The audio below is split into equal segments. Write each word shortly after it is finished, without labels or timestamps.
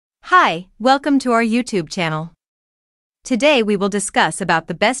Hi, welcome to our YouTube channel. Today we will discuss about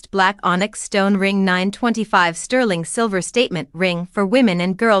the best black onyx stone ring 925 sterling silver statement ring for women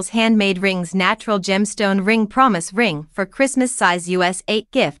and girls, handmade rings, natural gemstone ring, promise ring for Christmas, size US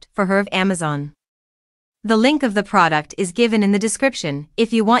 8, gift for her of Amazon. The link of the product is given in the description.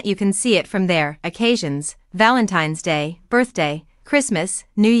 If you want, you can see it from there. Occasions: Valentine's Day, birthday, Christmas,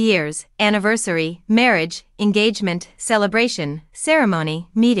 New Year's, anniversary, marriage, engagement, celebration, ceremony,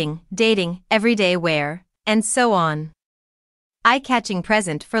 meeting, dating, everyday wear, and so on. Eye-catching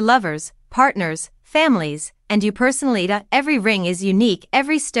present for lovers, partners, families, and you personally. Every ring is unique.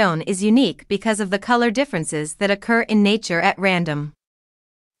 Every stone is unique because of the color differences that occur in nature at random.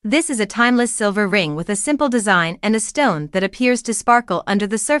 This is a timeless silver ring with a simple design and a stone that appears to sparkle under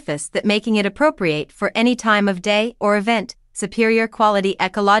the surface, that making it appropriate for any time of day or event. Superior quality,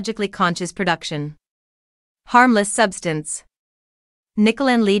 ecologically conscious production. Harmless substance. Nickel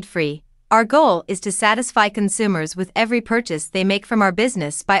and lead free. Our goal is to satisfy consumers with every purchase they make from our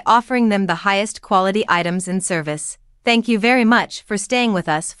business by offering them the highest quality items and service. Thank you very much for staying with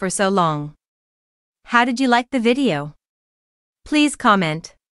us for so long. How did you like the video? Please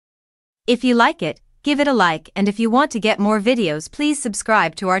comment. If you like it, give it a like, and if you want to get more videos, please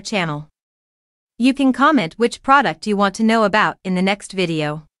subscribe to our channel. You can comment which product you want to know about in the next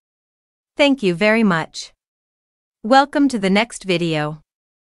video. Thank you very much. Welcome to the next video.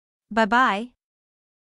 Bye-bye.